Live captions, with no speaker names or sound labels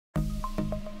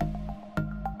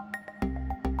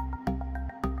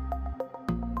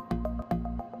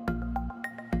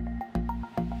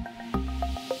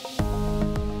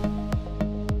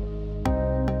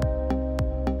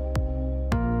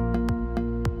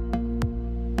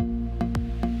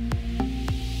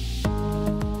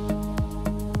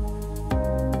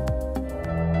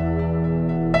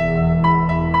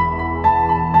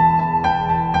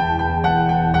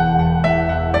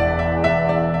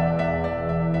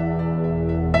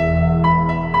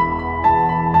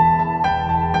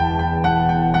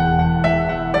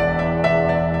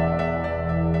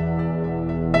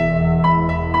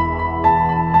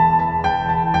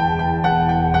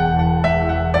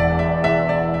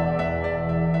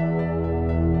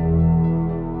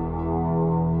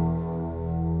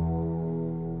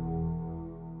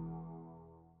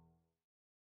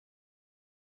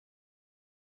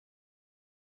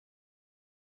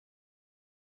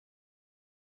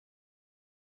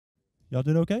Y'all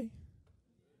doing okay?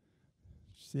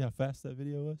 See how fast that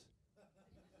video was?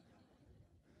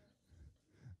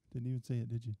 Didn't even see it,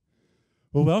 did you?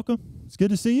 Well, welcome. It's good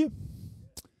to see you.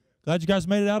 Glad you guys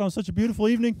made it out on such a beautiful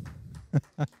evening.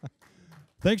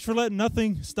 Thanks for letting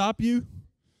nothing stop you.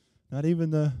 Not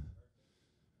even the,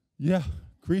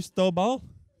 Cristobal.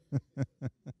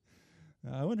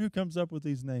 I wonder who comes up with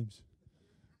these names.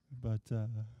 But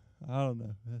I don't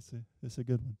know. That's a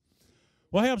good one.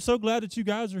 Well, hey, I'm so glad that you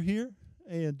guys are here.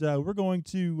 And we're going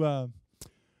to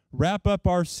wrap up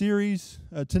our series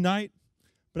tonight.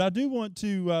 But I do want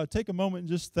to take a moment and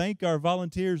just thank our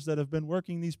volunteers that have been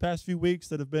working these past few weeks,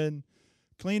 that have been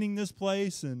cleaning this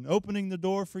place and opening the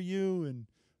door for you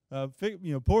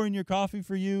and pouring your coffee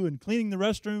for you and cleaning the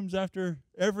restrooms after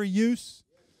every use.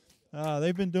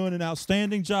 They've been doing an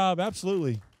outstanding job.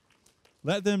 Absolutely.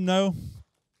 Let them know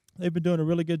they've been doing a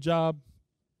really good job,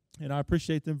 and I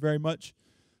appreciate them very much.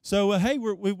 So, hey,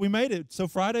 we made it. So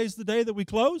Friday's the day that we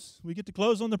close. We get to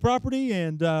close on the property,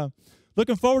 and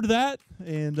looking forward to that.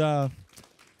 And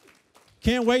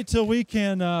can't wait till we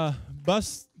can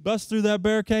bust through that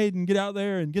barricade and get out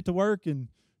there and get to work and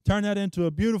turn that into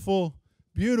a beautiful,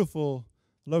 beautiful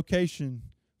location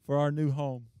for our new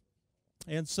home.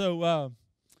 And so,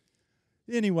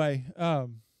 anyway,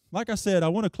 like I said, I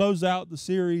want to close out the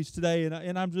series today, and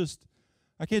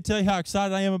I can't tell you how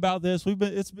excited I am about this.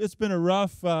 It's been a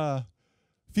rough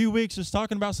few weeks just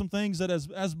talking about some things that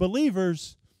as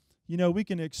believers, we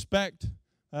can expect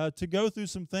to go through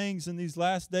some things in these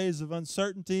last days of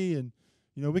uncertainty, and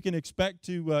we can expect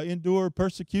to endure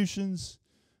persecutions.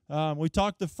 We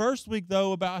talked the first week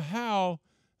though about how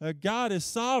God is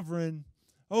sovereign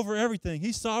over everything.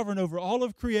 He's sovereign over all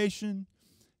of creation,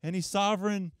 and He's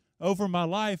sovereign over my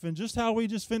life. And just how we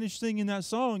just finished singing that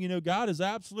song, God is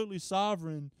absolutely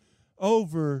sovereign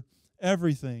over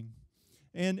everything.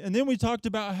 And then we talked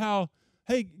about how,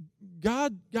 hey,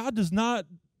 God does not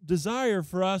desire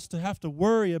for us to have to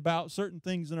worry about certain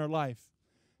things in our life.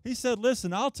 He said,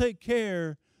 listen, I'll take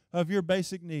care of your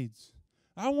basic needs.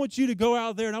 I want you to go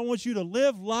out there and I want you to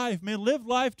live life, man, live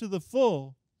life to the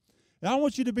full. And I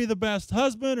want you to be the best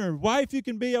husband or wife you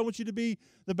can be. I want you to be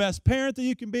the best parent that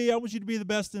you can be. I want you to be the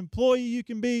best employee you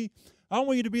can be. I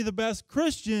want you to be the best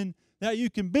Christian that you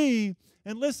can be.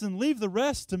 And listen, leave the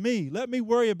rest to me. Let me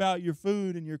worry about your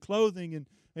food and your clothing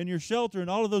and your shelter and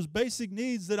all of those basic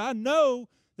needs that I know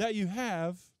that you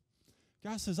have.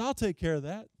 God says, I'll take care of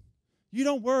that. You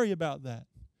don't worry about that.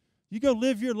 You go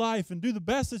live your life and do the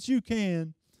best that you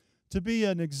can to be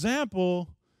an example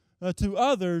to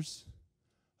others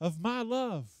of my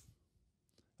love,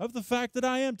 of the fact that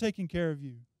I am taking care of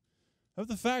you, of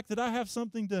the fact that I have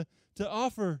something to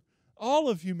offer all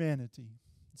of humanity.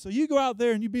 So you go out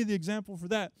there and you be the example for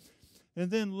that. And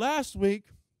then last week,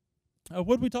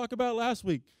 what did we talk about last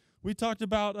week? We talked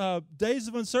about days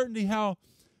of uncertainty, how,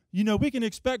 we can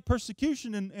expect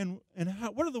persecution and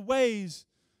how, what are the ways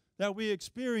that we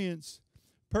experience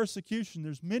persecution.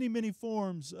 There's many, many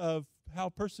forms of how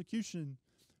persecution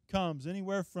comes,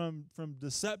 anywhere from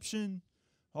deception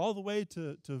all the way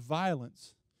to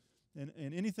violence and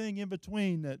anything in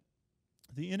between that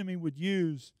the enemy would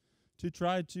use to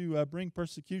try to bring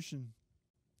persecution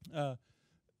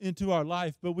into our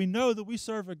life. But we know that we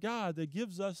serve a God that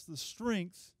gives us the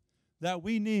strength that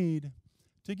we need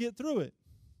to get through it.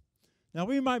 Now,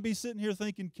 we might be sitting here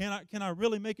thinking, can I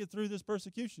really make it through this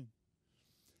persecution?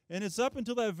 And it's up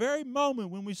until that very moment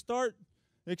when we start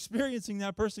experiencing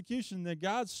that persecution that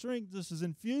God's strength just is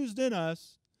infused in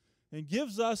us and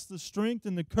gives us the strength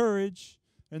and the courage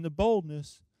and the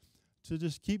boldness to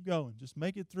just keep going, just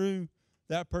make it through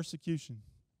that persecution.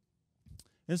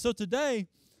 And so today,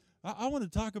 I want to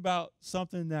talk about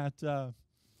something that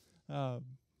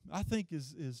I think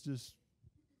is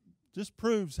just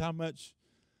proves how much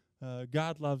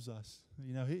God loves us.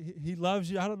 He loves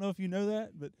you. I don't know if you know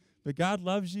that, but God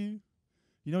loves you.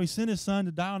 He sent His Son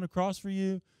to die on the cross for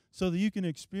you so that you can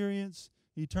experience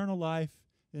eternal life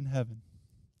in heaven.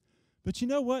 But you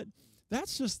know what?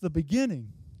 That's just the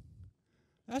beginning.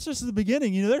 That's just the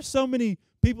beginning. There's so many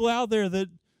people out there that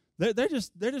they're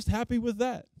just happy with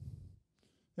that.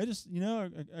 They just,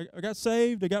 I got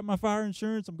saved. I got my fire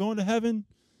insurance. I'm going to heaven.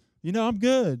 I'm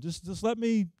good. Just let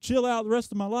me chill out the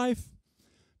rest of my life.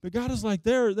 But God is like,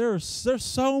 there's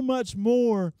so much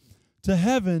more to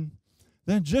heaven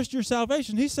than just your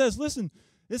salvation. He says, listen,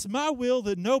 it's my will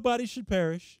that nobody should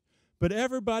perish, but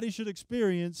everybody should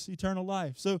experience eternal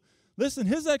life. So listen,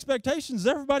 His expectation is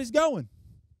everybody's going.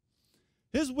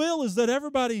 His will is that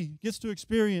everybody gets to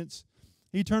experience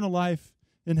eternal life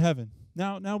in heaven.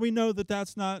 Now we know that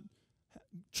that's not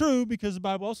true, because the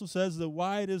Bible also says that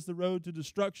wide is the road to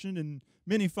destruction and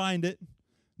many find it.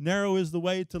 Narrow is the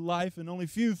way to life and only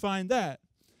few find that.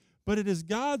 But it is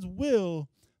God's will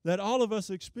that all of us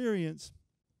experience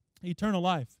eternal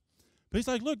life. But he's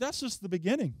like, look, that's just the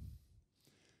beginning.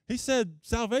 He said,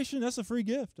 salvation, that's a free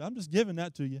gift. I'm just giving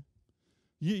that to you.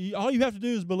 All you have to do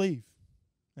is believe,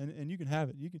 and you can have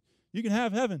it. You can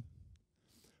have heaven.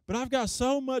 But I've got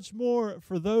so much more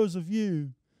for those of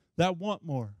you that want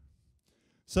more.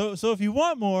 So if you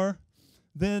want more,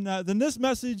 then this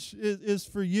message is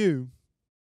for you.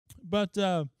 But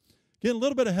getting a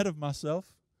little bit ahead of myself.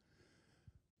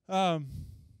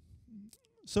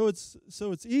 So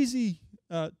it's easy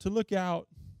to look out,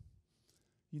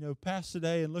 past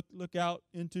today and look out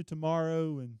into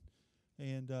tomorrow, and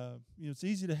it's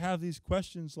easy to have these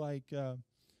questions like,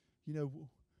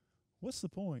 what's the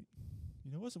point?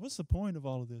 What's the point of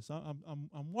all of this?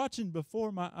 I'm watching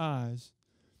before my eyes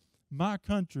my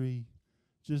country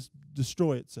just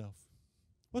destroy itself.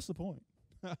 What's the point?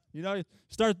 You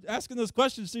start asking those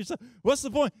questions to yourself. What's the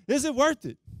point? Is it worth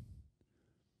it?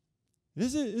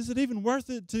 Is it even worth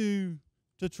it to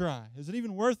try? Is it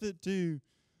even worth it to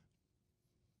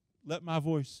let my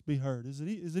voice be heard? Is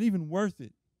it even worth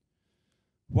it?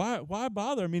 Why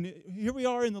bother? I mean, here we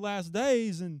are in the last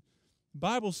days, and the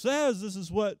Bible says this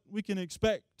is what we can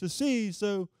expect to see.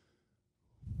 So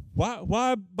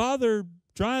why bother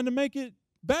trying to make it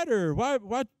better? Why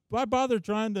bother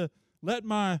trying to let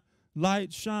my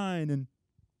light shine?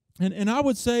 And I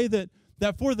would say that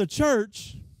for the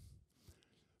church,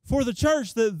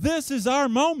 that this is our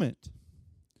moment.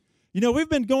 We've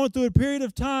been going through a period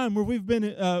of time where we've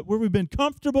been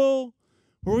comfortable,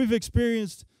 where we've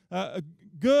experienced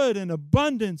good and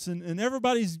abundance, and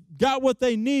everybody's got what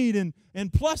they need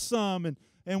and plus some,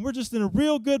 and we're just in a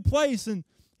real good place, and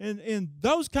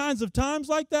those kinds of times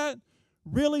like that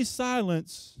really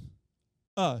silence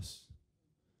us.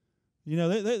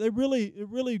 It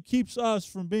really keeps us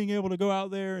from being able to go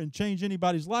out there and change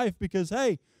anybody's life, because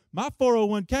hey, my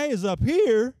 401k is up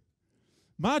here,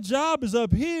 my job is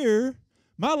up here,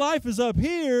 my life is up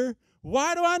here.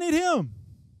 Why do I need him?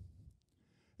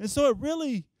 And so it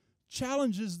really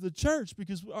challenges the church,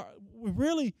 because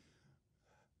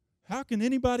how can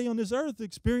anybody on this earth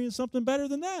experience something better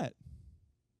than that?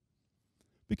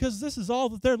 Because this is all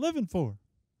that they're living for.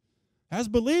 As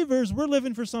believers, we're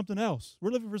living for something else.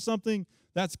 We're living for something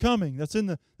that's coming, that's in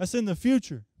the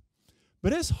future.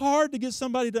 But it's hard to get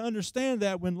somebody to understand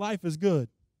that when life is good.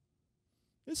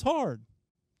 It's hard.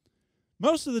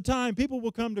 Most of the time, people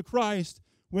will come to Christ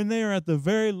when they are at the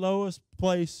very lowest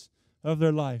place of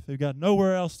their life. They've got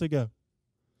nowhere else to go.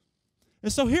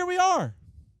 And so here we are.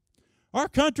 Our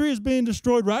country is being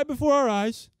destroyed right before our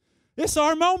eyes. It's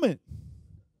our moment.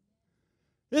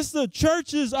 It's the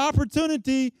church's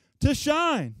opportunity to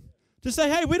shine, to say,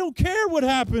 hey, we don't care what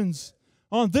happens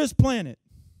on this planet.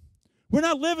 We're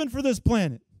not living for this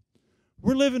planet.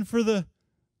 We're living for the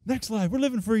next life. We're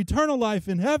living for eternal life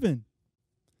in heaven.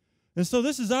 And so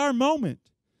this is our moment.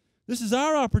 This is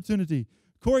our opportunity.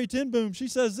 Corrie ten Boom, she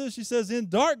says this. She says, in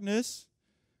darkness,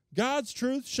 God's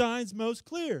truth shines most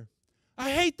clear.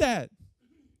 I hate that.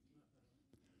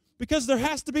 Because there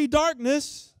has to be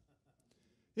darkness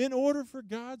in order for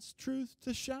God's truth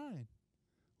to shine.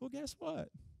 Well, guess what?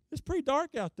 It's pretty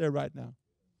dark out there right now.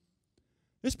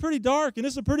 It's pretty dark, and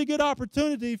it's a pretty good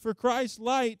opportunity for Christ's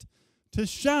light to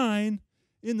shine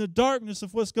in the darkness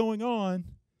of what's going on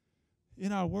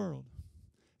in our world.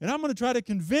 And I'm going to try to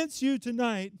convince you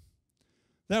tonight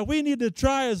that we need to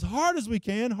try as hard as we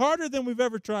can, harder than we've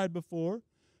ever tried before,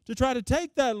 to try to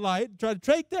take that light, try to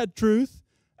take that truth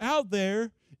out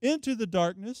there into the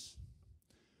darkness,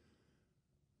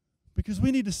 because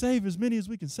we need to save as many as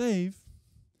we can save.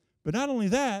 But not only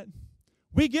that,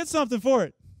 we get something for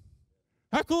it.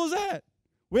 How cool is that?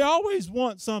 We always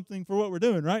want something for what we're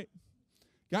doing, right?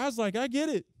 God's like, I get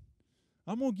it.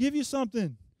 I'm going to give you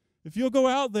something if you'll go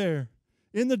out there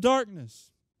in the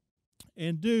darkness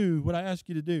and do what I ask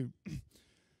you to do.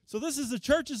 So this is the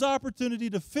church's opportunity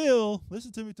to fill,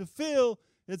 listen to me, to fill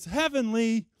its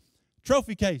heavenly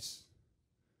trophy case.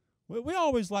 We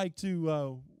always like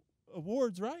to,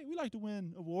 awards, right? We like to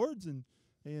win awards and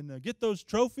get those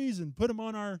trophies and put them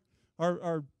on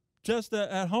our chest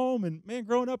at home. And man,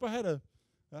 growing up, I had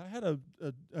a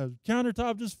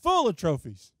countertop just full of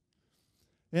trophies.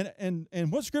 And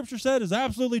what Scripture said is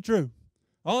absolutely true.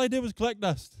 All they did was collect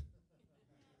dust.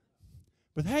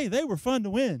 But hey, they were fun to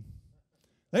win.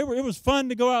 It was fun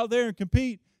to go out there and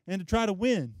compete and to try to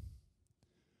win.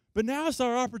 But now it's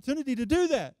our opportunity to do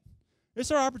that. It's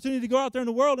our opportunity to go out there in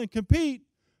the world and compete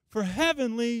for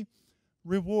heavenly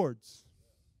rewards.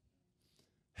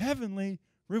 heavenly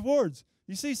rewards.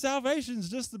 You see, salvation is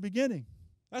just the beginning.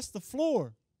 That's the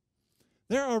floor.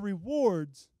 There are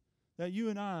rewards that you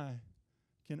and I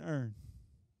can earn,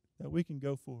 that we can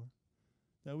go for,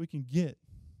 that we can get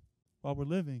while we're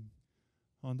living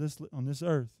on this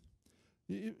earth.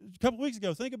 A couple weeks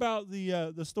ago, think about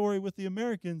the story with the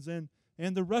Americans and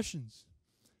the Russians.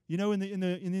 You know, in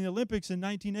the Olympics in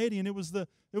 1980, and it was the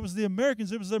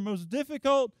Americans. It was their most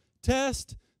difficult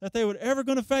test that they were ever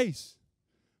going to face,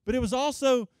 but it was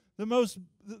also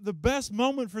the best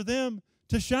moment for them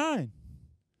to shine.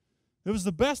 It was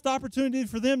the best opportunity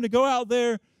for them to go out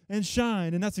there and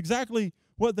shine, and that's exactly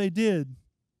what they did.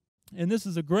 And this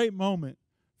is a great moment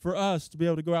for us to be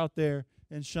able to go out there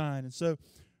and shine. And so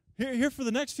here for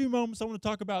the next few moments, I want to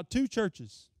talk about two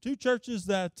churches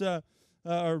that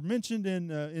are mentioned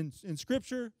in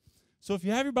Scripture. So if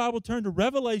you have your Bible, turn to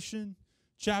Revelation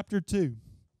chapter 2.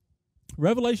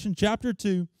 Revelation chapter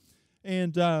 2,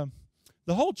 and the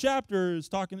whole chapter is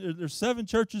talking, there's 7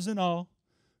 churches in all.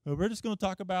 But we're just going to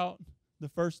talk about the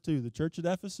first 2, the church at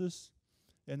Ephesus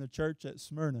and the church at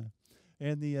Smyrna.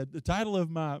 And the title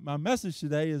of my message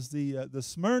today is the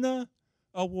Smyrna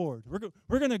Award.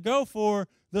 We're going to go for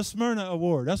the Smyrna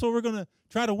Award. That's what we're going to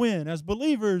try to win. As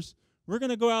believers, we're going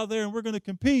to go out there and we're going to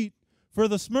compete for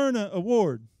the Smyrna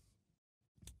Award.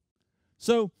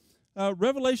 So,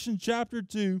 Revelation chapter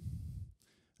 2,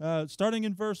 starting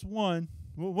in verse 1,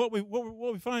 what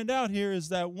we find out here is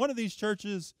that one of these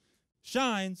churches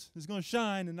is going to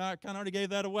shine, and I kind of already gave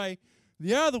that away.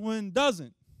 The other one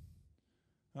doesn't.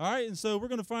 All right, and so we're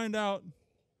going to find out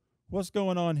what's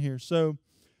going on here. So,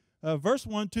 verse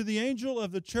 1, to the angel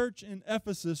of the church in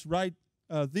Ephesus write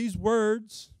these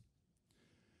words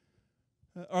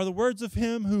are the words of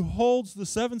him who holds the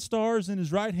 7 stars in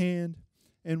his right hand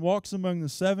and walks among the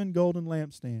 7 golden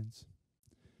lampstands.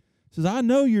 It says, I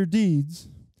know your deeds,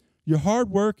 your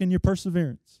hard work, and your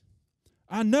perseverance.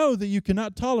 I know that you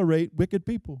cannot tolerate wicked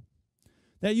people,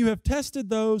 that you have tested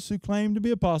those who claim to be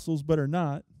apostles but are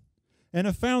not, and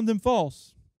have found them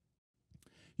false.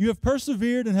 You have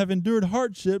persevered and have endured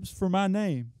hardships for my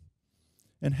name,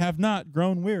 and have not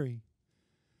grown weary.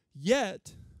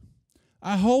 Yet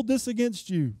I hold this against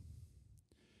you.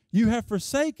 You have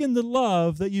forsaken the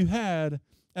love that you had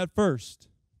at first.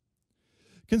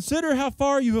 Consider how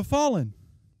far you have fallen.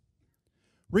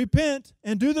 Repent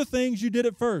and do the things you did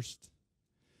at first.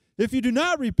 If you do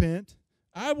not repent,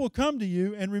 I will come to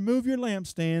you and remove your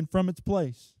lampstand from its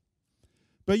place.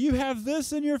 But you have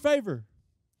this in your favor.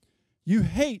 You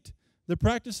hate the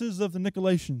practices of the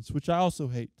Nicolaitans, which I also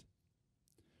hate.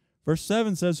 Verse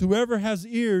 7 says, whoever has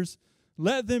ears,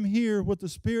 let them hear what the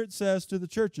Spirit says to the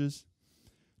churches.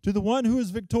 To the one who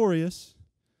is victorious,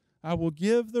 I will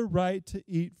give the right to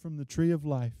eat from the tree of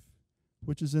life,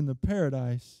 which is in the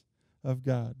paradise of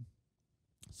God.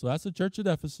 So that's the church at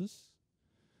Ephesus.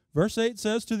 Verse 8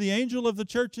 says, to the angel of the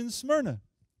church in Smyrna,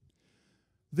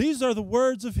 these are the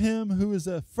words of him who is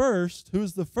the first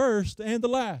and the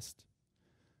last,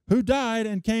 who died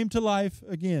and came to life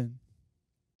again.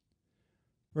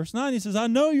 Verse 9, he says, I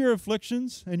know your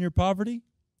afflictions and your poverty,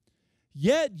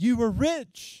 yet you are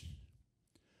rich.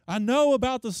 I know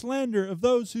about the slander of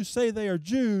those who say they are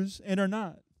Jews and are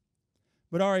not,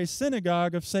 but are a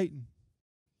synagogue of Satan.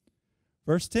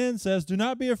 Verse 10 says, do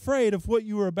not be afraid of what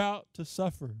you are about to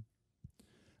suffer.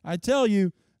 I tell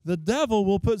you, the devil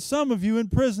will put some of you in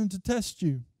prison to test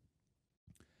you,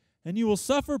 and you will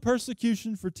suffer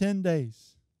persecution for 10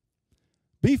 days.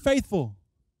 Be faithful,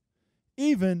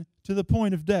 even to the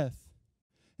point of death,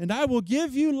 and I will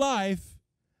give you life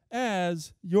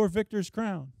as your victor's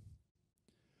crown.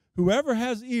 Whoever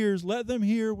has ears, let them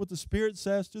hear what the Spirit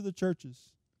says to the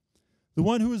churches. The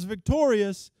one who is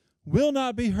victorious will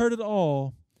not be hurt at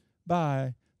all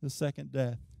by the second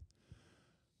death.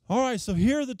 All right, so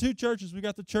here are the 2 churches. We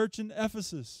got the church in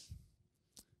Ephesus.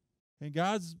 And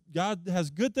God has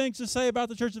good things to say about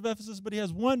the church of Ephesus, but he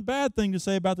has one bad thing to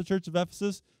say about the church of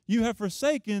Ephesus. You have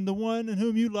forsaken the one in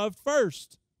whom you loved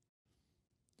first.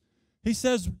 He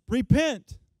says,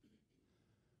 repent.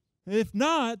 If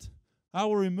not, I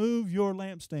will remove your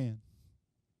lampstand.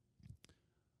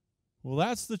 Well,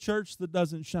 that's the church that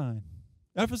doesn't shine.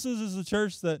 Ephesus is the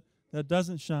church that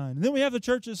doesn't shine. And then we have the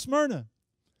church at Smyrna.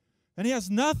 And he has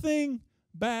nothing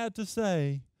bad to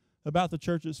say about the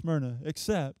church at Smyrna,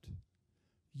 except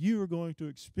you are going to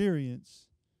experience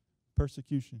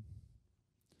persecution.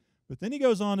 But then he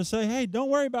goes on to say, hey, don't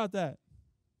worry about that.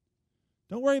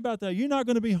 Don't worry about that. You're not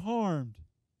going to be harmed.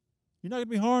 You're not going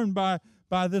to be harmed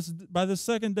by this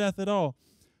second death at all.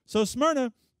 So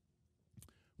Smyrna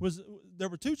there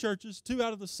were 2 churches, 2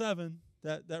 out of the 7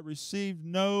 that received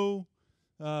no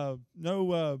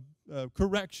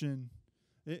correction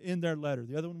in their letter.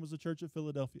 The other one was the church of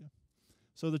Philadelphia.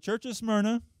 So the church of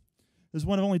Smyrna is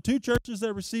one of only 2 churches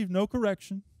that received no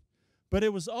correction, but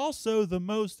it was also the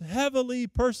most heavily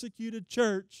persecuted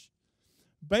church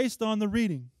based on the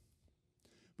reading.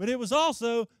 But it was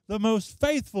also the most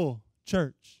faithful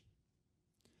church.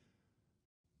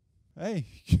 Hey,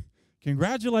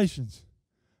 congratulations.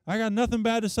 I got nothing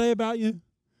bad to say about you,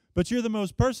 but you're the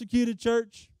most persecuted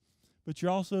church, but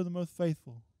you're also the most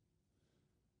faithful.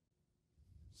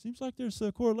 Seems like there's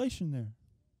a correlation there.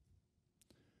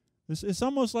 It's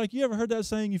almost like, you ever heard that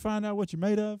saying, you find out what you're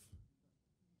made of?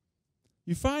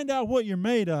 You find out what you're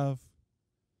made of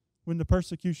when the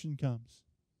persecution comes.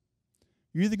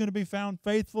 You're either going to be found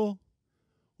faithful,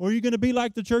 or you're going to be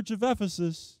like the church of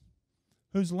Ephesus,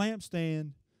 whose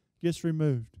lampstand gets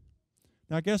removed.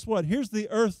 Now, guess what? Here's the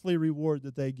earthly reward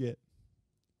that they get.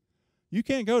 You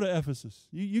can't go to Ephesus.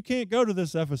 You can't go to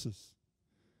this Ephesus.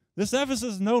 This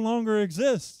Ephesus no longer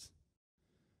exists.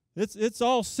 It's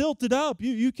all silted up.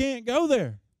 You can't go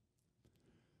there.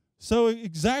 So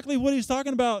exactly what he's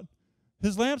talking about,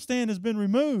 his lampstand has been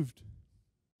removed,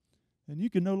 and you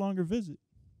can no longer visit.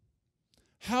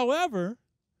 However,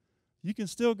 you can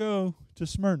still go to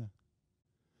Smyrna.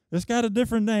 It's got a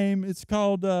different name. It's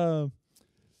called,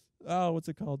 what's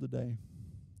it called today?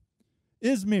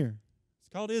 Izmir. It's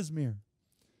called Izmir.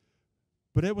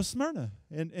 But it was Smyrna.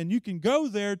 And you can go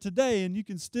there today, and you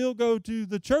can still go to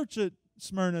the church at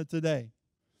Smyrna today.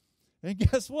 And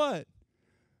guess what?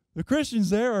 The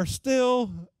Christians there are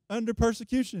still under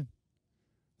persecution.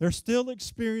 They're still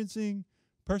experiencing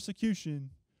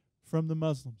persecution from the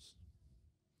Muslims.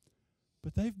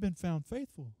 But they've been found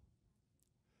faithful.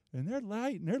 And their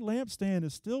light and their lampstand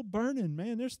is still burning,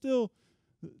 man. They're still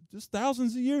just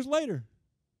thousands of years later.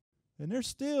 And they're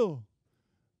still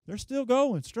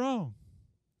going strong.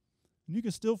 And you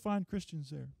can still find Christians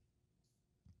there.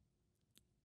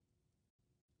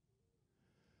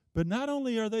 But not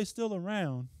only are they still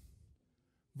around,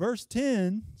 verse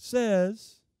 10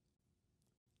 says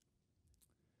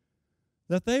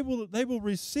that they will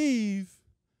receive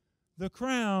the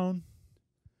crown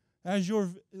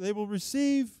they will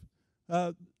receive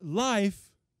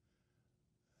life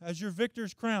as your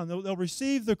victor's crown. They'll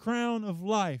receive the crown of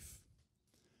life.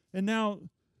 And now,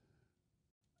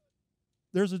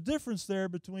 there's a difference there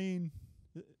between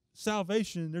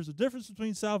salvation. There's a difference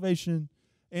between salvation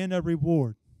and a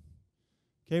reward.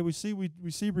 Okay, we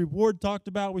see reward talked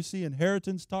about. We see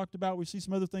inheritance talked about. We see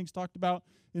some other things talked about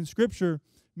in Scripture,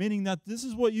 meaning that this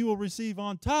is what you will receive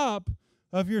on top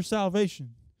of your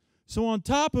salvation. So on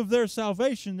top of their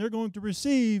salvation, they're going to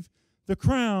receive the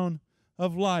crown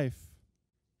of life.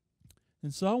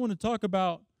 And so I want to talk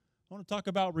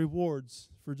about rewards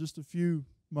for just a few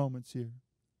moments here.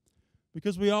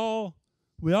 Because we all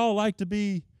like to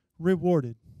be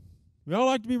rewarded. We all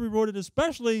like to be rewarded,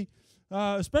 especially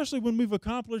when we've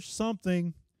accomplished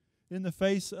something in the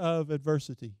face of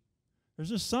adversity. There's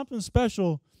just something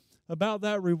special about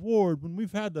that reward when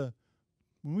we've had to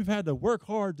work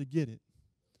hard to get it.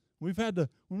 When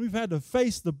we've had to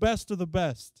face the best of the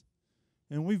best,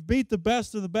 and we've beat the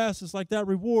best of the best. It's like that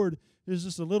reward is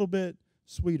just a little bit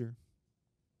sweeter.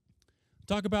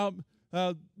 Talk about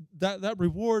that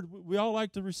reward. We all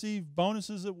like to receive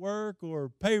bonuses at work, or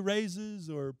pay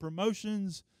raises, or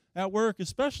promotions at work,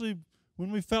 especially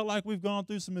when we felt like we've gone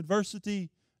through some adversity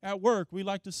at work. We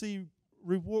like to see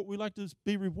reward. We like to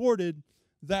be rewarded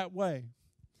that way.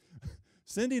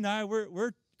 Cindy and I,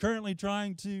 we're currently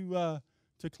trying to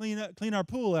clean our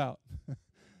pool out,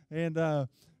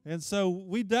 and so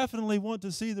we definitely want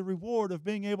to see the reward of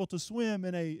being able to swim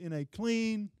in a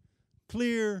clean,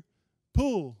 clear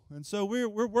pool. And so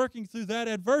we're working through that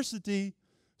adversity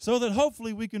so that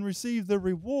hopefully we can receive the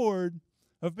reward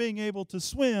of being able to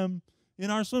swim in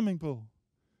our swimming pool.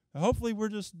 Hopefully we're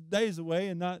just days away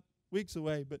and not weeks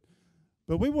away, but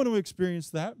we want to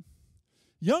experience that.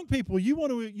 Young people, you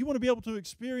want to be able to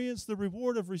experience the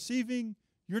reward of receiving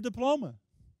your diploma.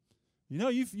 You know,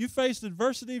 you faced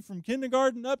adversity from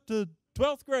kindergarten up to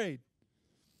 12th grade.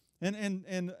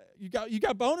 And you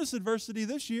got bonus adversity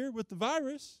this year with the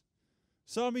virus.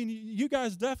 So, I mean, you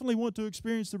guys definitely want to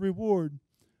experience the reward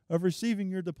of receiving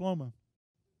your diploma,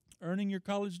 earning your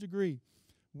college degree,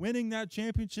 winning that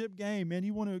championship game. Man,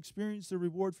 you want to experience the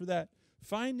reward for that.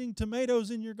 Finding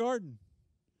tomatoes in your garden.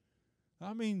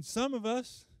 I mean, some of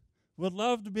us would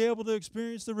love to be able to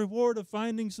experience the reward of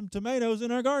finding some tomatoes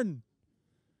in our garden.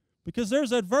 Because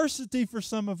there's adversity for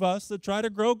some of us that try to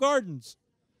grow gardens.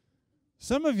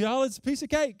 Some of y'all, it's a piece of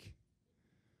cake.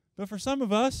 But for some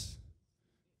of us,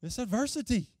 it's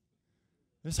adversity.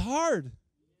 It's hard.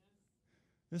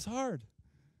 It's hard.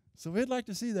 So we'd like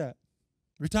to see that.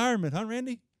 Retirement, huh,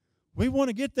 Randy? We want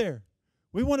to get there.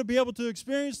 We want to be able to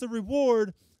experience the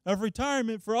reward of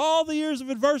retirement for all the years of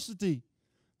adversity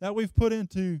that we've put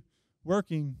into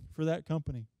working for that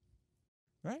company.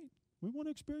 Right? We want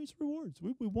to experience rewards.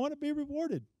 We want to be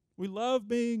rewarded. We love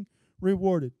being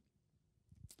rewarded.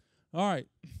 All right.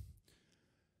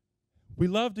 We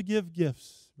love to give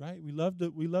gifts, right? We love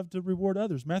to reward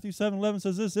others. Matthew 7:11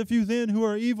 says this, "If you then who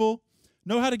are evil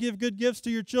know how to give good gifts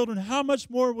to your children, how much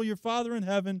more will your Father in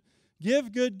heaven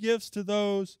give good gifts to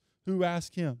those who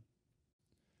ask him?"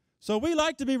 So we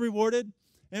like to be rewarded,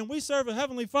 and we serve a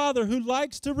Heavenly Father who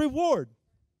likes to reward.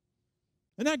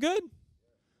 Isn't that good?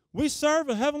 We serve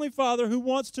a Heavenly Father who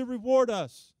wants to reward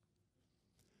us.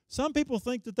 Some people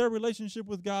think that their relationship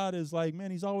with God is like,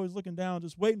 man, he's always looking down,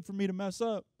 just waiting for me to mess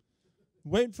up.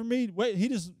 Waiting for me. He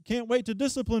just can't wait to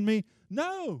discipline me.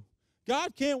 No,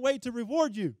 God can't wait to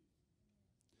reward you.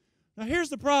 Now, here's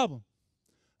the problem.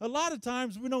 A lot of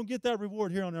times we don't get that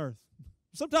reward here on earth.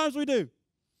 Sometimes we do.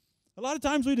 A lot of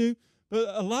times we do.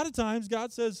 But a lot of times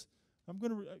God says,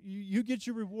 you get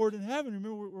your reward in heaven.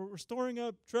 Remember, we're storing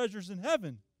up treasures in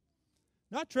heaven,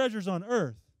 not treasures on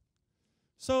earth.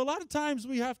 So a lot of times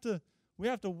we have to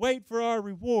wait for our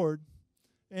reward,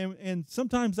 and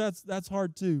sometimes that's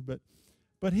hard too.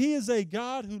 But He is a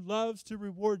God who loves to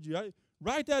reward you.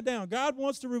 Write that down. God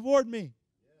wants to reward me.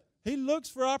 He looks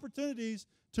for opportunities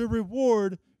to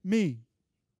reward me.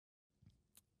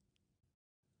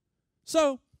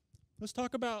 So let's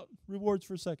talk about rewards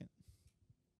for a second.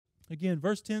 Again,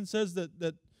 verse 10 says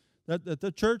that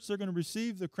the church, they're going to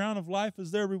receive the crown of life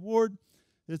as their reward.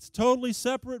 It's totally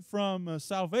separate from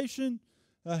salvation,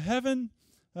 heaven.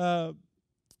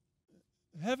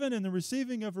 Heaven and the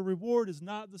receiving of a reward is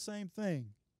not the same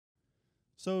thing.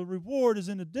 So reward is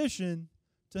in addition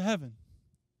to heaven.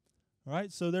 All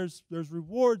right? So there's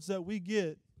rewards that we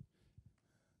get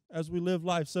as we live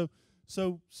life. So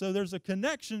there's a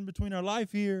connection between our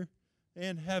life here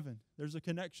and heaven. There's a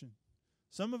connection.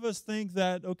 Some of us think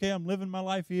that, okay, I'm living my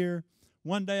life here.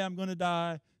 One day I'm going to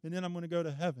die, and then I'm going to go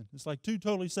to heaven. It's like two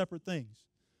totally separate things.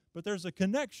 But there's a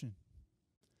connection.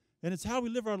 And it's how we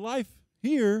live our life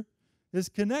here is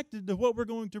connected to what we're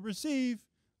going to receive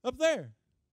up there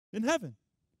in heaven.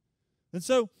 And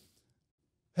so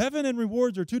heaven and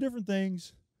rewards are two different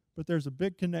things, but there's a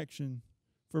big connection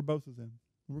for both of them.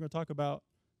 And we're going to talk about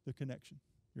the connection.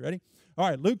 You ready? All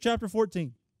right, Luke chapter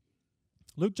 14.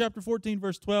 Luke chapter 14,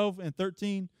 verse 12 and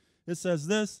 13, it says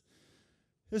this.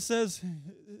 It says,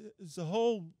 it's a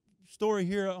whole story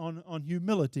here on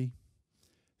humility.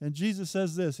 And Jesus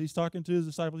says this. He's talking to his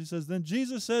disciples. He says, "Then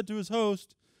Jesus said to his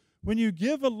host, when you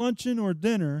give a luncheon or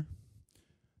dinner,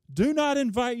 do not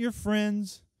invite your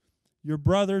friends, your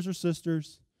brothers or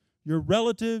sisters, your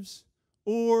relatives,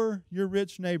 or your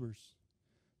rich neighbors.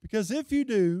 Because if you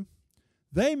do,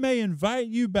 they may invite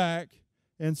you back,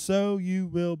 and so you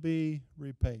will be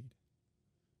repaid."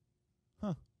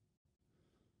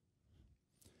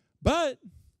 But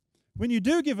when you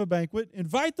do give a banquet,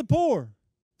 invite the poor,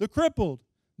 the crippled,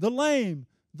 the lame,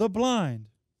 the blind,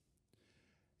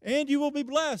 and you will be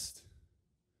blessed.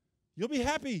 You'll be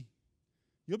happy.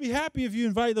 You'll be happy if you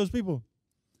invite those people.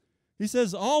 He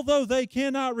says, although they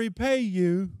cannot repay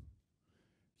you,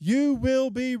 you will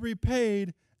be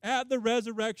repaid at the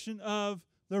resurrection of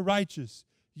the righteous.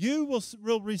 You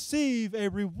will receive a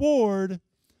reward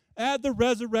at the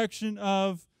resurrection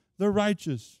of the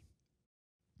righteous.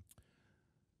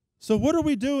 So what are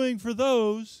we doing for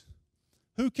those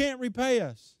who can't repay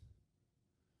us?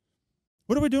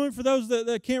 What are we doing for those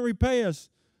that can't repay us?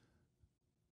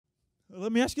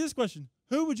 Let me ask you this question.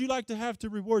 Who would you like to have to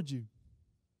reward you?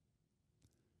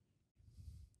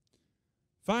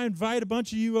 If I invite a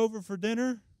bunch of you over for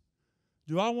dinner,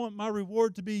 do I want my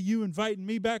reward to be you inviting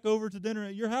me back over to dinner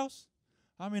at your house?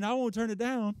 I mean, I won't turn it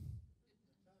down.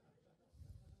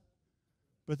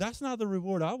 But that's not the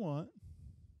reward I want.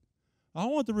 I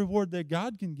want the reward that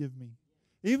God can give me.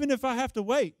 Even if I have to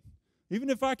wait, even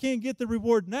if I can't get the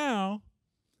reward now,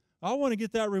 I want to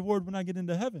get that reward when I get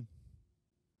into heaven.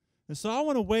 And so I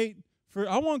want to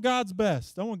I want God's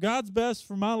best. I want God's best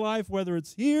for my life, whether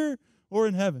it's here or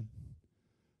in heaven.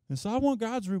 And so I want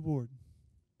God's reward.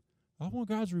 I want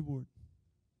God's reward.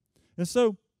 And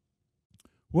so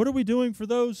what are we doing for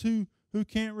those who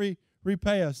can't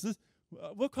repay us?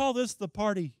 We'll call this the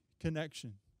party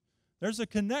connection. There's a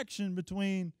connection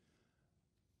between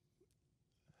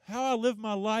how I live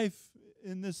my life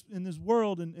in this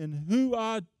world and who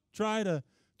I try to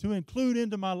include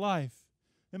into my life.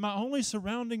 Am I only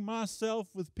surrounding myself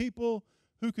with people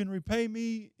who can repay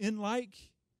me in like?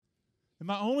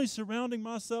 Am I only surrounding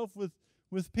myself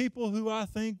with people who I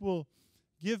think will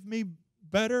give me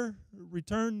better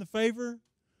return the favor?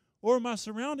 Or am I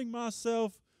surrounding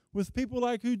myself with people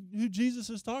like who Jesus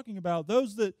is talking about?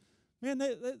 Those that, man,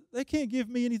 they can't give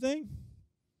me anything.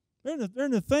 They're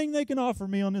in the thing they can offer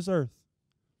me on this earth.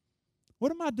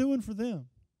 What am I doing for them?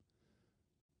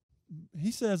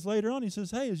 He says later on, he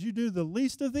says, hey, as you do the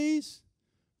least of these,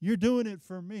 you're doing it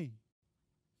for me.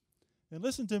 And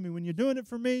listen to me, when you're doing it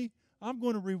for me, I'm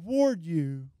going to reward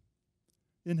you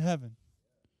in heaven.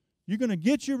 You're going to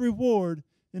get your reward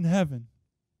in heaven.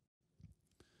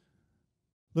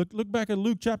 Look back at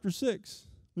Luke chapter 6.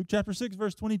 Luke chapter 6,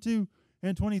 verse 22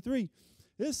 and 23.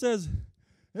 It says,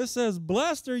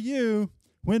 blessed are you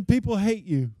when people hate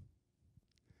you,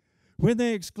 when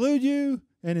they exclude you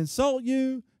and insult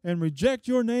you and reject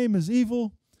your name as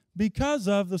evil because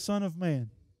of the Son of Man.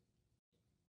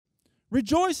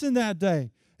 Rejoice in that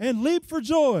day and leap for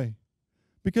joy,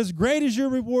 because great is your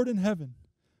reward in heaven.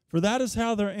 For that is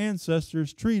how their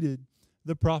ancestors treated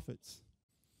the prophets.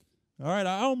 All right,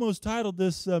 I almost titled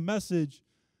this message,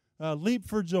 Leap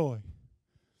for Joy.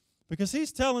 Because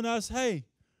he's telling us, hey,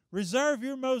 reserve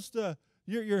your most,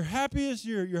 your happiest,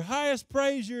 your highest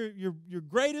praise, your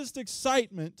greatest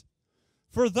excitement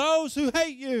for those who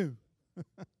hate you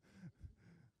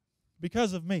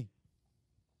because of me.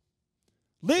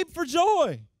 Leap for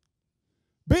joy.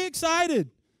 Be excited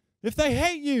if they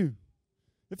hate you,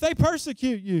 if they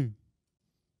persecute you.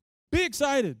 Be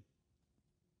excited.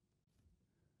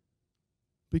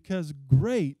 Because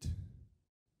great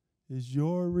is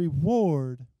your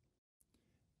reward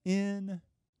in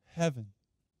heaven.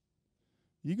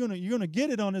 You're gonna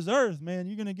get it on this earth, man.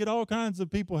 You're gonna get all kinds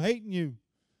of people hating you,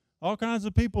 all kinds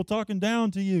of people talking down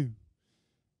to you,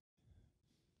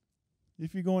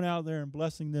 if you're going out there and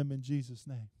blessing them in Jesus'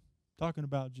 name, talking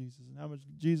about Jesus and how much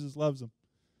Jesus loves them.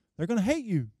 They're going to hate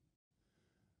you.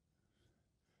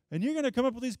 And you're going to come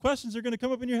up with these questions that are going to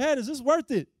come up in your head. Is this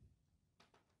worth it?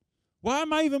 Why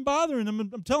am I even bothering them?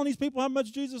 I'm telling these people how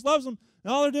much Jesus loves them,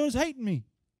 and all they're doing is hating me.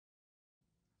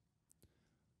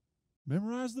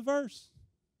 Memorize the verse.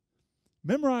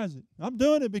 Memorize it. I'm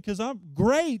doing it because I'm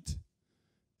great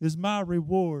is my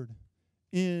reward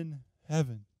in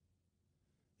heaven.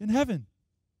 In heaven.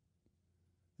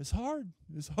 It's hard.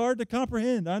 It's hard to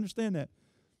comprehend. I understand that.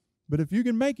 But if you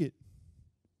can make it,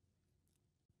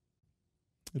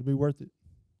 it'll be worth it.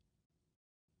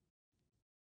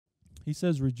 He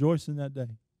says, rejoice in that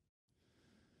day.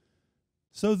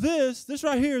 So this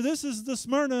right here, this is the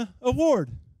Smyrna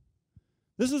Award.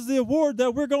 This is the award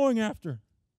that we're going after.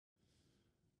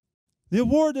 The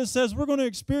award that says we're going to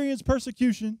experience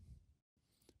persecution,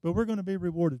 but we're going to be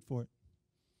rewarded for it.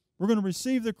 We're going to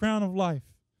receive the crown of life.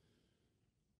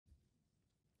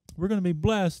 We're going to be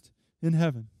blessed in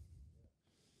heaven.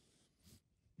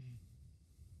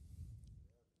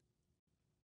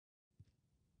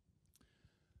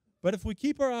 But if we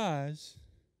keep our eyes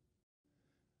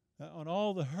on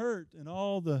all the hurt and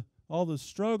all the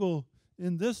struggle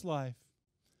in this life,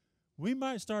 we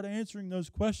might start answering those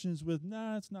questions with,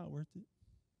 nah, it's not worth it.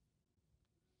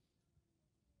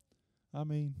 I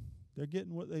mean, they're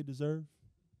getting what they deserve.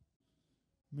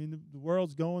 I mean, the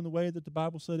world's going the way that the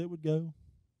Bible said it would go.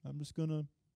 I'm just going to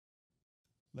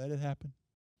let it happen.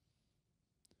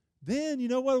 Then, you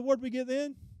know what award we get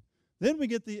then? Then we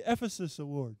get the Ephesus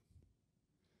Award.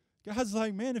 God's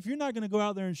like, man, if you're not going to go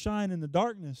out there and shine in the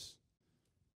darkness,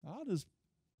 I'll just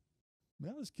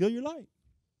kill your light.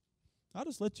 I'll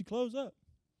just let you close up.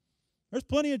 There's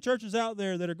plenty of churches out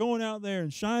there that are going out there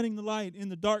and shining the light in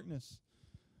the darkness.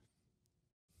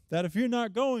 That if you're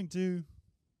not going to,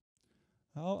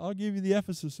 I'll give you the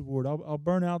Ephesus Award. I'll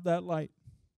burn out that light.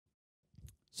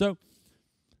 So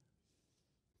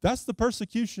that's the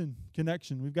persecution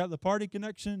connection. We've got the party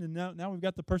connection, and now we've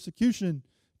got the persecution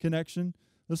connection.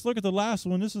 Let's look at the last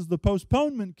one. This is the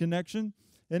postponement connection,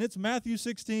 and it's Matthew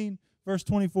 16, verse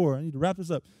 24. I need to wrap this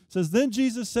up. It says, then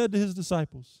Jesus said to his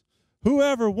disciples,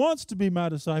 whoever wants to be my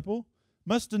disciple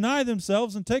must deny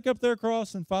themselves and take up their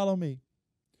cross and follow me.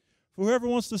 For whoever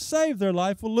wants to save their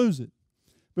life will lose it,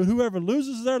 but whoever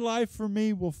loses their life for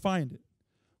me will find it.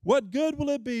 What good will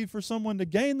it be for someone to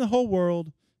gain the whole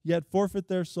world, yet forfeit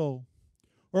their soul?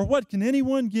 Or what can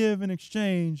anyone give in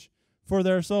exchange for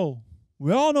their soul?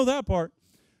 We all know that part.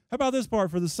 How about this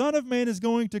part? For the Son of Man is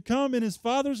going to come in his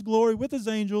Father's glory with his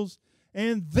angels,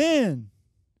 and then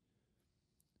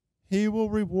he will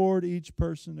reward each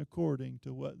person according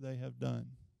to what they have done.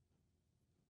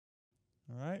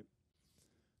 All right?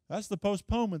 That's the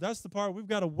postponement. That's the part we've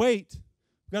got to wait.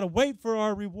 We've got to wait for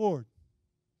our reward.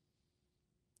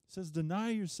 It says,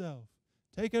 deny yourself.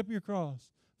 Take up your cross.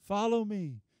 Follow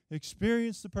me.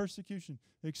 Experience the persecution.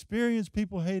 Experience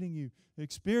people hating you.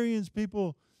 Experience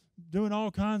people doing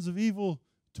all kinds of evil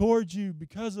towards you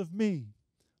because of me.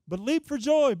 But leap for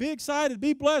joy, be excited,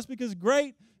 be blessed, because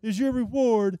great is your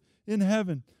reward in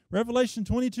heaven. Revelation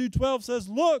 22:12 says,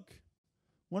 look,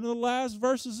 one of the last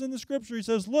verses in the Scripture, he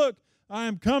says, look, I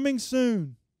am coming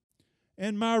soon,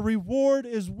 and my reward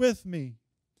is with me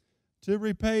to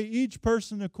repay each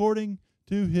person according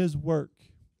to his work.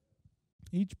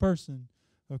 Each person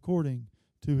according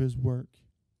to his work.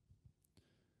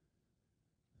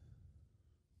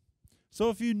 So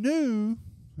if you knew,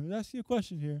 let me ask you a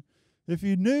question here. If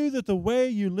you knew that the way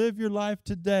you live your life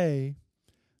today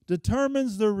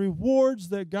determines the rewards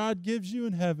that God gives you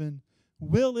in heaven,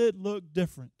 will it look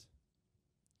different?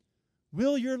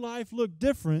 Will your life look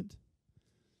different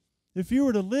if you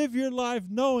were to live your life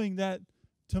knowing that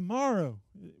tomorrow,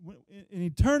 in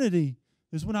eternity,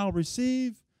 is when I'll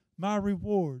receive my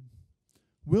reward?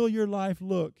 Will your life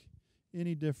look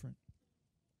any different?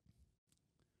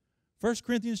 1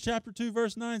 Corinthians chapter 2,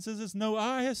 verse 9 says this, no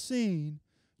eye has seen,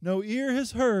 no ear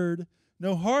has heard,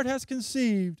 no heart has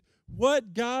conceived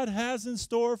what God has in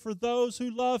store for those who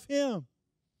love Him.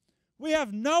 We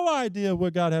have no idea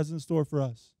what God has in store for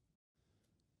us.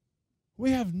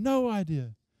 We have no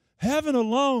idea. Heaven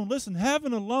alone, listen,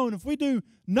 heaven alone, if we do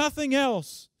nothing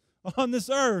else on this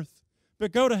earth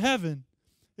but go to heaven,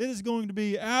 it is going to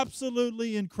be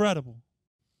absolutely incredible.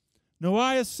 No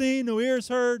eye has seen, no ear has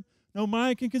heard, no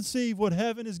mind can conceive what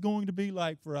heaven is going to be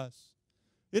like for us.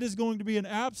 It is going to be an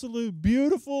absolute,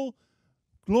 beautiful,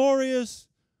 glorious,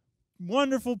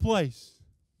 wonderful place.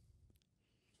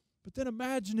 But then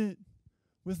imagine it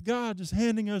with God just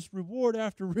handing us reward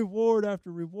after reward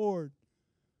after reward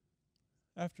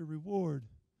after reward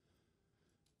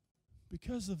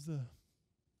because of the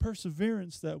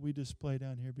perseverance that we display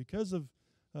down here, because of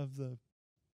the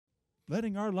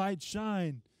letting our light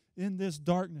shine in this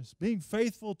darkness, being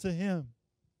faithful to Him.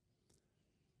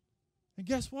 And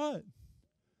guess what?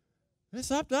 It's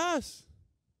up to us.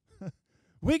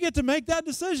 We get to make that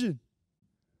decision.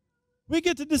 We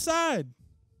get to decide.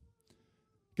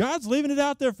 God's leaving it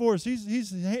out there for us. He's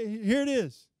here it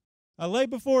is. I lay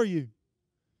before you.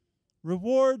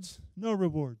 Rewards, no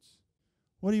rewards.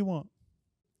 What do you want?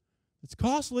 It's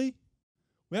costly.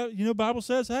 Well, the Bible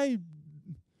says, hey,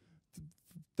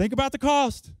 think about the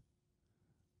cost.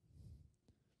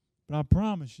 But I'm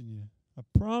promising you, I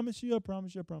promise you,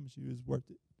 it's worth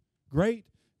it. Great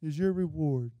is your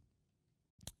reward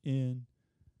in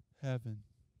heaven.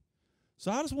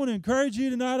 So I just want to encourage you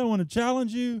tonight. I want to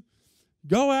challenge you.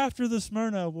 Go after the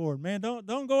Smyrna Award. Man,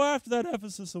 don't go after that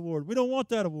Ephesus Award. We don't want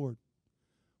that award.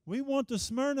 We want the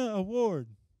Smyrna Award.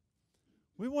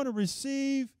 We want to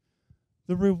receive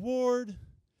the reward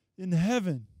in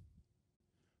heaven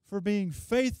for being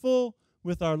faithful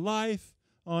with our life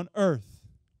on earth.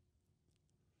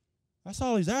 That's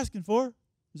all He's asking for,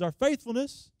 is our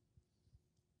faithfulness.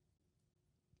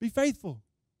 Be faithful,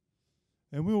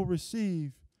 and we will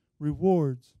receive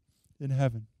rewards in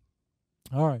heaven.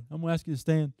 All right, I'm going to ask you to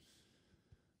stand.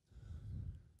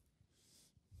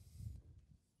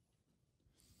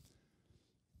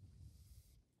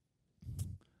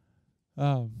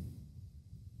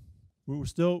 We're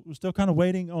still kind of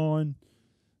waiting on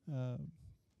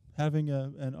having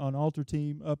an altar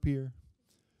team up here,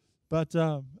 but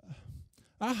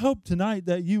I hope tonight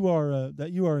that you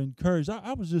are encouraged.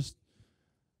 I was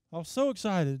so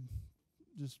excited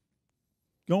just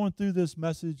going through this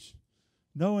message,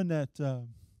 knowing that,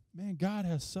 man, God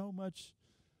has so much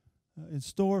in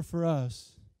store for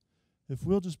us if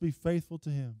we'll just be faithful to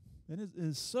Him. And it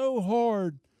is so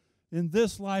hard in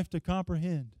this life to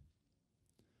comprehend.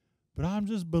 But I'm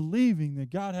just believing that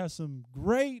God has some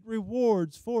great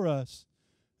rewards for us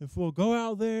if we'll go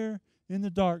out there in the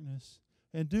darkness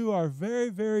and do our very,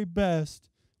 very best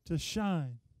to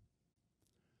shine,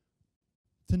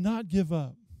 to not give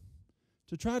up,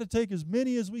 to try to take as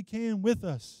many as we can with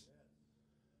us.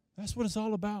 That's what it's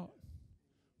all about.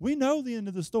 We know the end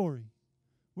of the story.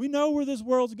 We know where this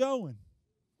world's going.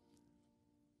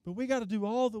 But we got to do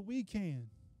all that we can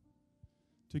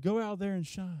to go out there and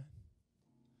shine.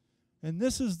 And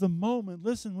this is the moment,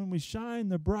 listen, when we shine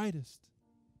the brightest.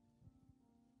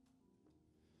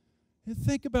 And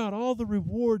think about all the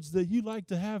rewards that you like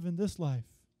to have in this life.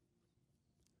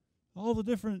 All the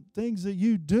different things that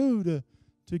you do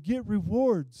to get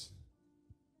rewards.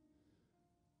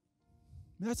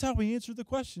 That's how we answer the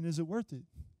question, is it worth it?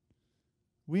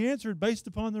 We answered based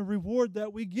upon the reward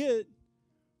that we get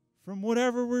from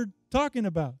whatever we're talking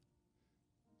about.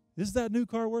 Is that new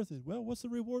car worth it? Well, what's the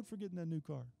reward for getting that new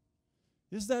car?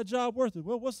 Is that job worth it?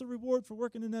 Well, what's the reward for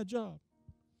working in that job?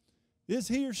 Is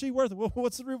he or she worth it? Well,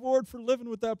 what's the reward for living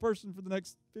with that person for the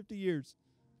next 50 years?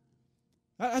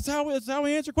 That's how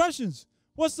we answer questions.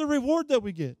 What's the reward that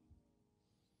we get?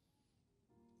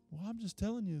 Well, I'm just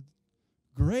telling you,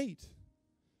 great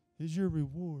is your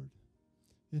reward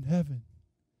in heaven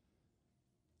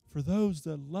for those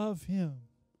that love Him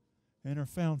and are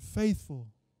found faithful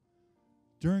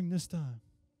during this time,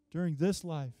 during this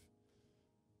life.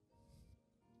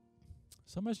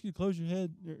 Somebody should close your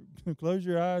head, close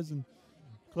your eyes, and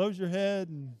close your head,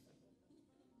 and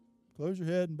close your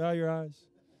head and bow your eyes.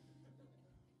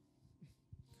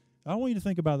 I want you to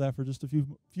think about that for just a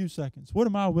few seconds. What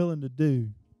am I willing to do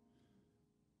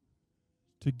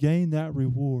to gain that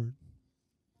reward?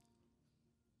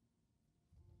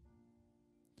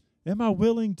 Am I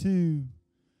willing to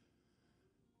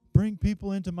bring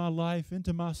people into my life,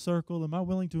 into my circle? Am I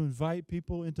willing to invite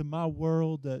people into my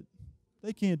world that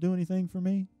they can't do anything for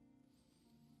me?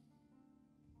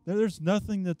 There's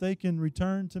nothing that they can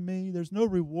return to me. There's no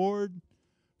reward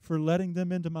for letting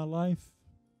them into my life.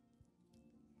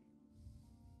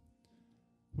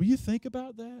 Will you think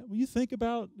about that? Will you think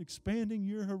about expanding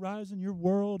your horizon, your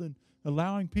world, and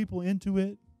allowing people into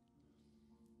it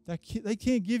that they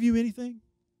can't give you anything?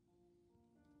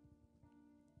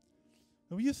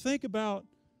 And will you think about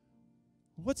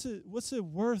what's it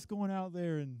worth going out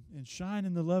there and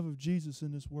shining the love of Jesus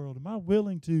in this world? Am I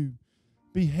willing to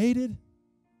be hated?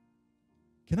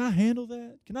 Can I handle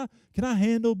that? Can I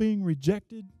handle being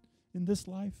rejected in this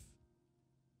life?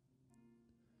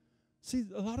 See,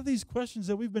 a lot of these questions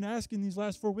that we've been asking these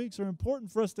last 4 weeks are important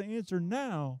for us to answer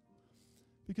now.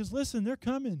 Because listen, they're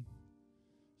coming.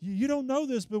 You don't know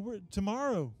this, but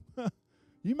tomorrow.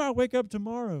 You might wake up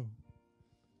tomorrow,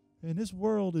 and this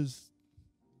world is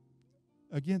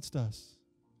against us.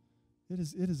 It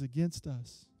is against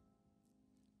us.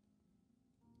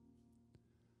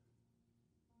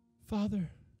 Father,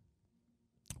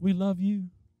 we love you.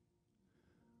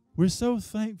 We're so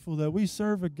thankful that we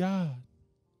serve a God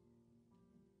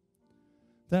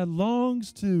that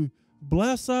longs to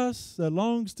bless us, that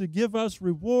longs to give us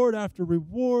reward after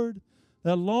reward,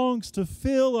 that longs to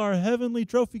fill our heavenly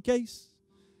trophy case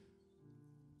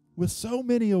with so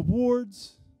many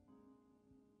awards.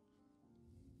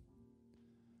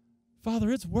 Father,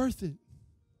 it's worth it.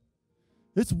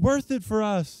 It's worth it for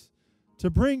us to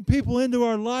bring people into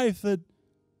our life that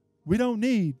we don't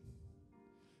need.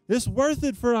 It's worth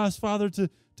it for us, Father, to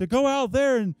go out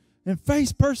there and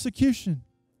face persecution,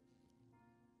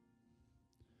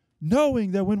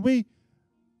 knowing that when we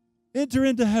enter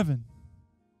into heaven,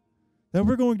 that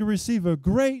we're going to receive a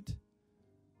great,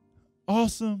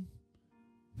 awesome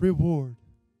reward.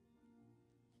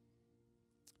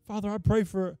 Father, I pray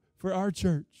for our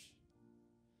church,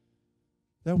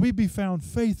 that we be found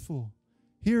faithful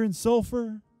here in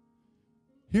Sulphur,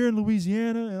 here in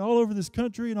Louisiana, and all over this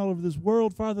country and all over this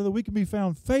world, Father, that we can be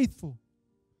found faithful.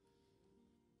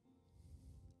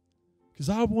 Because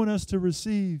I want us to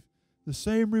receive the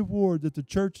same reward that the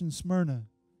church in Smyrna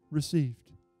received.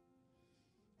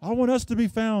 I want us to be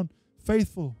found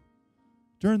faithful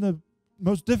during the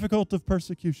most difficult of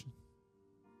persecution,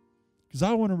 because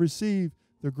I want to receive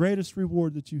the greatest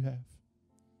reward that you have.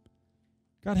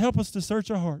 God, help us to search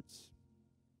our hearts.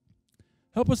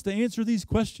 Help us to answer these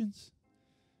questions.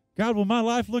 God, will my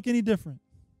life look any different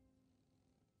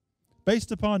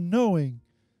based upon knowing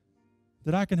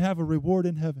that I can have a reward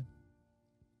in heaven?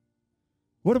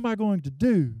 What am I going to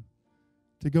do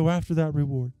to go after that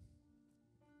reward?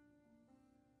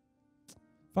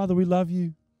 Father, we love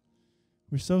you.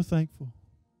 We're so thankful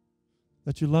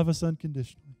that you love us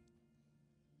unconditionally,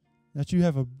 that you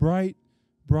have a bright,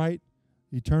 bright,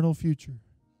 eternal future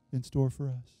in store for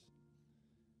us.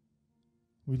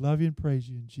 We love you and praise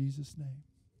you in Jesus' name.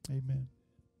 Amen.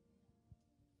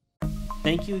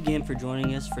 Thank you again for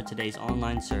joining us for today's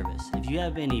online service. If you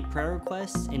have any prayer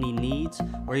requests, any needs,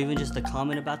 or even just a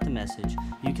comment about the message,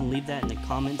 you can leave that in the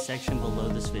comment section below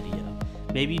this video.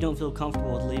 Maybe you don't feel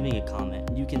comfortable with leaving a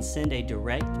comment. You can send a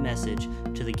direct message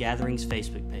to the Gatherings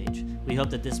Facebook page. We hope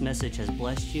that this message has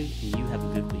blessed you and you have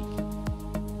a good week.